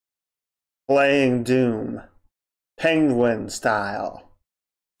Playing Doom, Penguin style.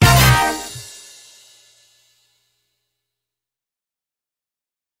 Hey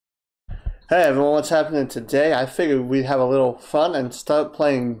everyone, what's happening today? I figured we'd have a little fun and start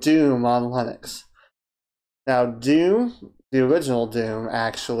playing Doom on Linux. Now Doom, the original Doom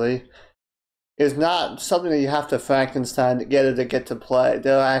actually, is not something that you have to Frankenstein to get to play.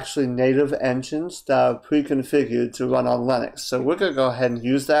 There are actually native engines that are pre-configured to run on Linux. So we're going to go ahead and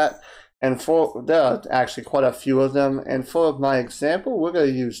use that. And there are actually quite a few of them. And for my example, we're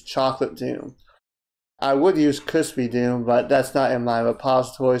going to use Chocolate Doom. I would use Crispy Doom, but that's not in my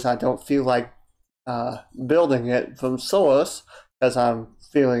repositories. I don't feel like building it from source because I'm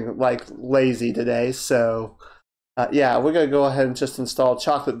feeling like lazy today. So yeah, we're going to go ahead and just install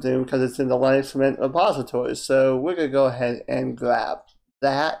Chocolate Doom because it's in the Linux Mint repository. So we're going to go ahead and grab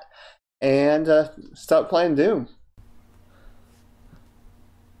that and start playing Doom.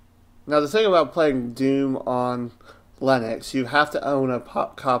 Now the thing about playing Doom on Linux, you have to own a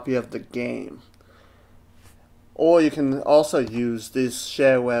copy of the game. Or you can also use this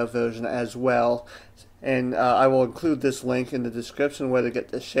shareware version as well. And I will include this link in the description where to get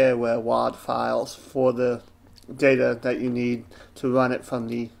the shareware WAD files for the data that you need to run it from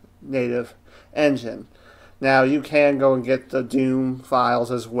the native engine. Now you can go and get the Doom files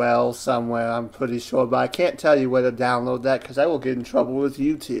as well somewhere, I'm pretty sure, but I can't tell you where to download that because I will get in trouble with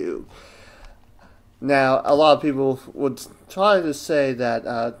YouTube. Now a lot of people would try to say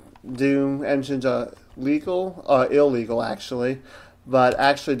that Doom engines are legal or illegal actually, but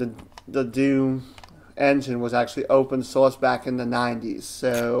actually the Doom engine was actually open source back in the 90s.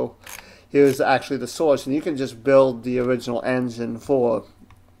 So here's actually the source, and you can just build the original engine for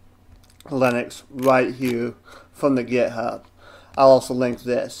Linux right here from the GitHub. I'll also link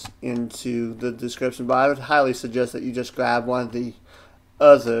this into the description, but I would highly suggest that you just grab one of the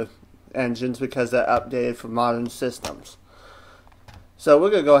other engines because they're updated for modern systems. So we're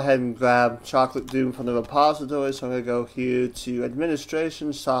going to go ahead and grab Chocolate Doom from the repository. So I'm going to go here to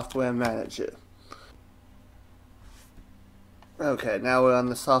Administration Software Manager. Okay, now we're on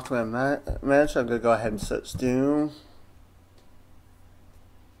the Software Manager. I'm going to go ahead and search Doom.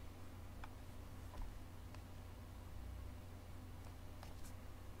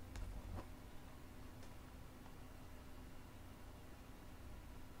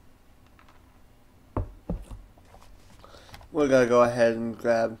 We're going to go ahead and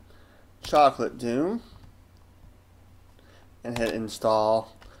grab Chocolate Doom and hit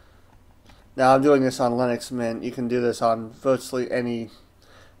install. Now I'm doing this on Linux Mint. You can do this on virtually any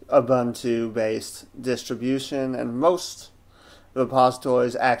Ubuntu based distribution, and most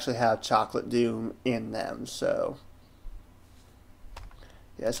repositories actually have Chocolate Doom in them. So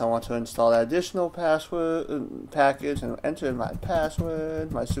yes, I want to install that additional password package and enter in my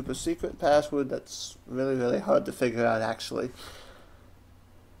password, my super secret password. That's really hard to figure out actually.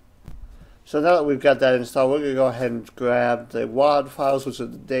 So now that we've got that installed, we're going to go ahead and grab the WAD files, which are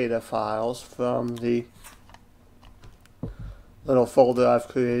the data files from the little folder I've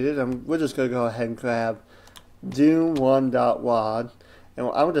created. And we're just going to go ahead and grab doom1.wad,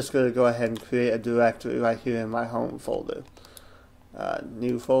 and I'm just going to go ahead and create a directory right here in my home folder.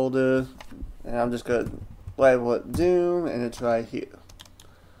 New folder, and I'm just going to label it Doom, and it's right here.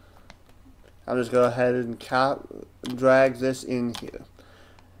 I'm just going to go ahead and drag this in here.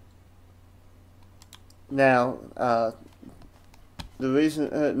 Now, the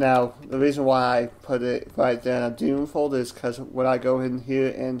reason why I put it right there in a Doom folder is because when I go in here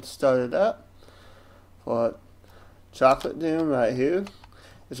and start it up for Chocolate Doom right here,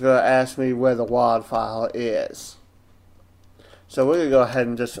 it's going to ask me where the WAD file is. So we're going to go ahead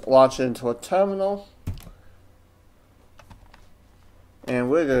and just launch it into a terminal, and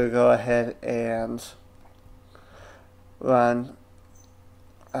we're going to go ahead and run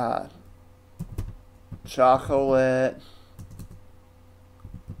Chocolate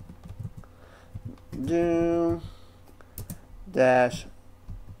Doom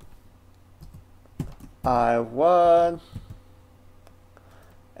 -i1,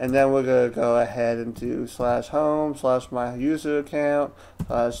 and then we're going to go ahead and do /home/my user account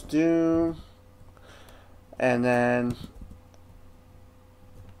 /Doom, and then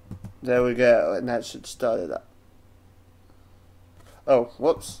there we go, and that should start it up. Oh,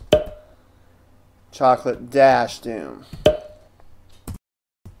 whoops. Chocolate-Doom,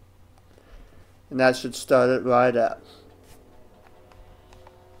 and that should start it right up.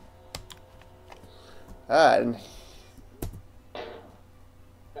 Alright, and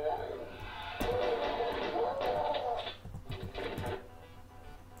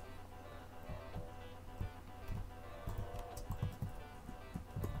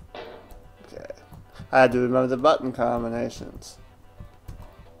I had to remember the button combinations.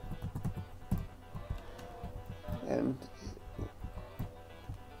 And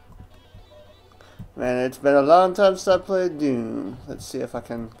man, it's been a long time since I played Doom. Let's see if I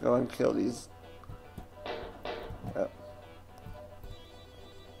can go and kill these. Oh.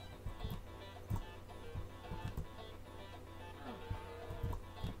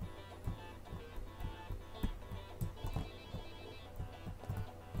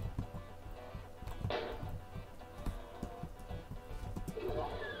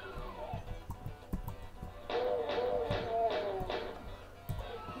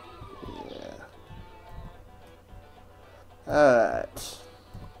 Alright.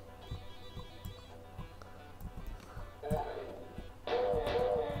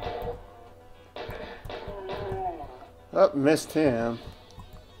 Oh, missed him.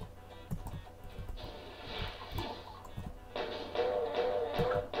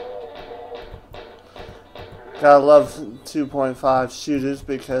 Gotta love 2.5 shooters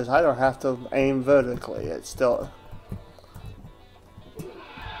because I don't have to aim vertically. It's still...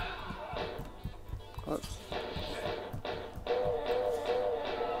 Oops.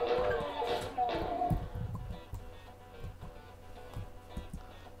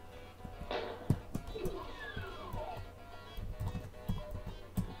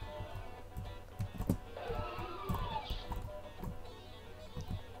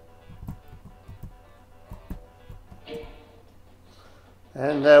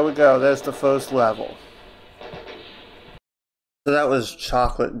 And there we go, there's the first level. So that was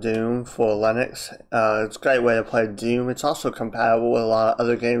Chocolate Doom for Linux. It's a great way to play Doom. It's also compatible with a lot of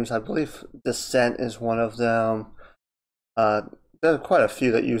other games. I believe Descent is one of them. There are quite a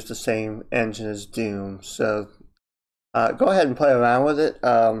few that use the same engine as Doom. So go ahead and play around with it.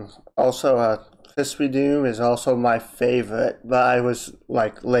 Also, Crispy Doom is also my favorite, but I was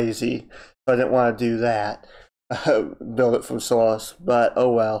like lazy, so I didn't want to do that. Build it from source, but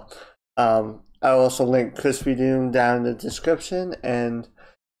oh well. I'll also link Crispy Doom down in the description, and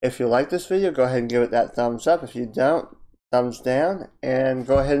if you like this video, go ahead and give it that thumbs up. If you don't, thumbs down, and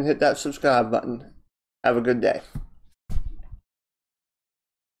go ahead and hit that subscribe button. Have a good day.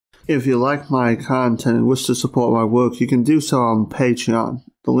 If you like my content and wish to support my work, you can do so on Patreon.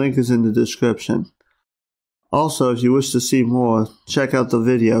 The link is in the description. Also, if you wish to see more, check out the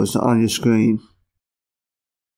videos on your screen.